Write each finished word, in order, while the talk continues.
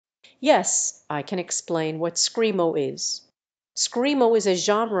Yes, I can explain what screamo is. Screamo is a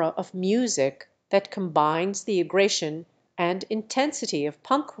genre of music that combines the aggression and intensity of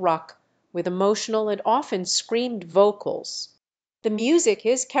punk rock with emotional and often screamed vocals. The music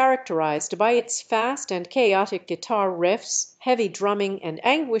is characterized by its fast and chaotic guitar riffs, heavy drumming, and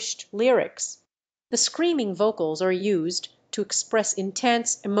anguished lyrics. The screaming vocals are used to express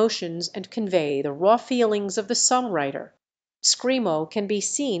intense emotions and convey the raw feelings of the songwriter. Screamo can be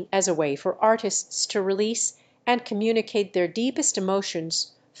seen as a way for artists to release and communicate their deepest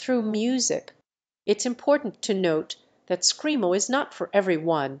emotions through music. It's important to note that screamo is not for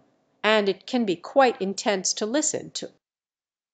everyone, and it can be quite intense to listen to.